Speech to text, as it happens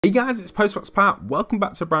Hey guys, it's postboxpat. Welcome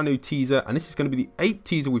back to a brand new teaser, and this is going to be the 8th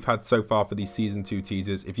teaser we've had so far for these season 2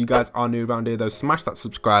 teasers. If you guys are new around here though, smash that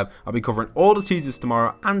subscribe. I'll be covering all the teasers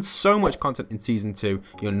tomorrow and so much content in season 2.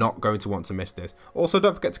 You're not going to want to miss this. Also,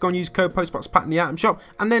 don't forget to go and use code postboxpat in the item shop,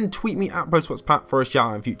 and then tweet me at postboxpat for a shout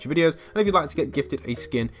out in future videos. And if you'd like to get gifted a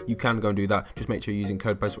skin, you can go and do that. Just make sure you're using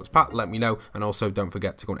code postboxpat. Let me know, and also don't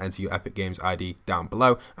forget to go and enter your Epic Games ID down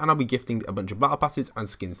below, and I'll be gifting a bunch of battle passes and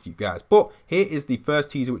skins to you guys. But here is the first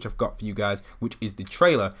teaser which I've got for you guys, which is the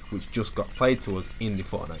trailer which just got played to us in the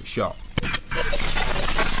Fortnite shop.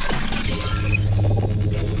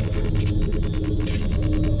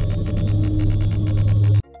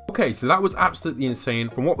 Okay, so that was absolutely insane.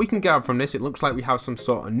 From what we can gather from this, it looks like we have some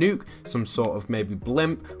sort of nuke, some sort of maybe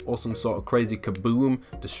blimp, or some sort of crazy kaboom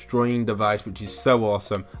destroying device, which is so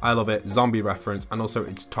awesome. I love it. Zombie reference, and also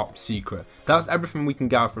it's top secret. That's everything we can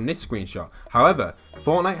gather from this screenshot. However,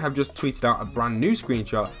 Fortnite have just tweeted out a brand new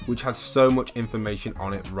screenshot which has so much information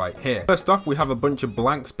on it right here. First off, we have a bunch of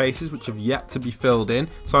blank spaces which have yet to be filled in,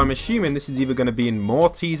 so I'm assuming this is either going to be in more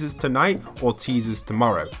teasers tonight or teasers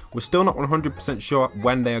tomorrow. We're still not 100% sure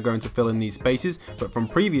when they are going to fill in these spaces, but from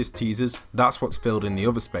previous teasers, that's what's filled in the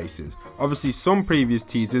other spaces. Obviously, some previous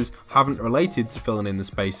teasers haven't related to filling in the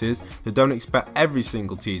spaces, so don't expect every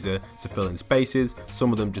single teaser to fill in spaces.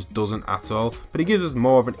 Some of them just doesn't at all, but it gives us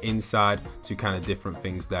more of an insight to kind of different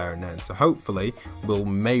things there and then. So hopefully we'll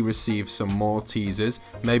may receive some more teasers,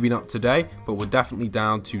 maybe not today, but we're definitely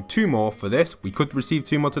down to 2 more for this. We could receive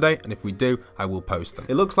 2 more today, and if we do, I will post them.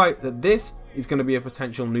 It looks like that this is going to be a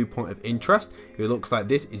potential new point of interest. It looks like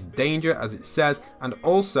this is danger, as it says, and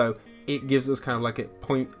also it gives us kind of like a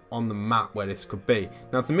point on the map where this could be.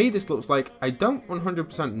 Now to me this looks like, I don't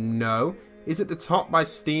 100% know, is it the top by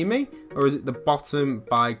Steamy, or is it the bottom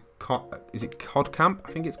by is it Cod Camp,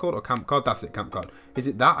 I think it's called, or Camp Cod? That's it, Camp Cod. Is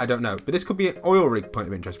it that? I don't know. But this could be an oil rig point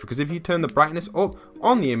of interest, because if you turn the brightness up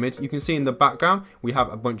on the image, you can see in the background we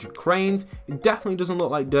have a bunch of cranes. It definitely doesn't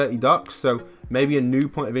look like dirty docks, so maybe a new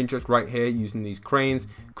point of interest right here using these cranes.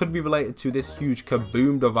 Could be related to this huge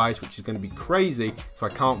kaboom device, which is going to be crazy, so I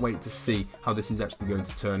can't wait to see how this is actually going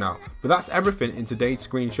to turn out. But that's everything in today's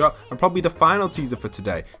screenshot, and probably the final teaser for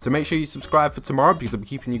today. So make sure you subscribe for tomorrow, because I'll be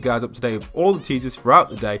keeping you guys up to date with all the teasers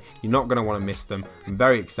throughout the day. You're not going to want to miss them. I'm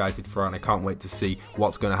very excited for it, and I can't wait to see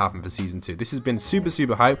what's going to happen for season 2. This has been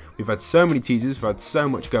super hype. We've had so many teasers, we've had so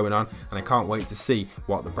much going on, and I can't wait to see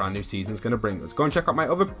what the brand new season is going to bring. Let's go and check out my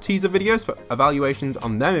other teaser videos for evaluations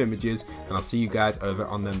on them images, and I'll see you guys over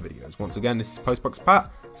on them videos. Once again, this is postboxpat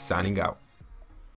signing out.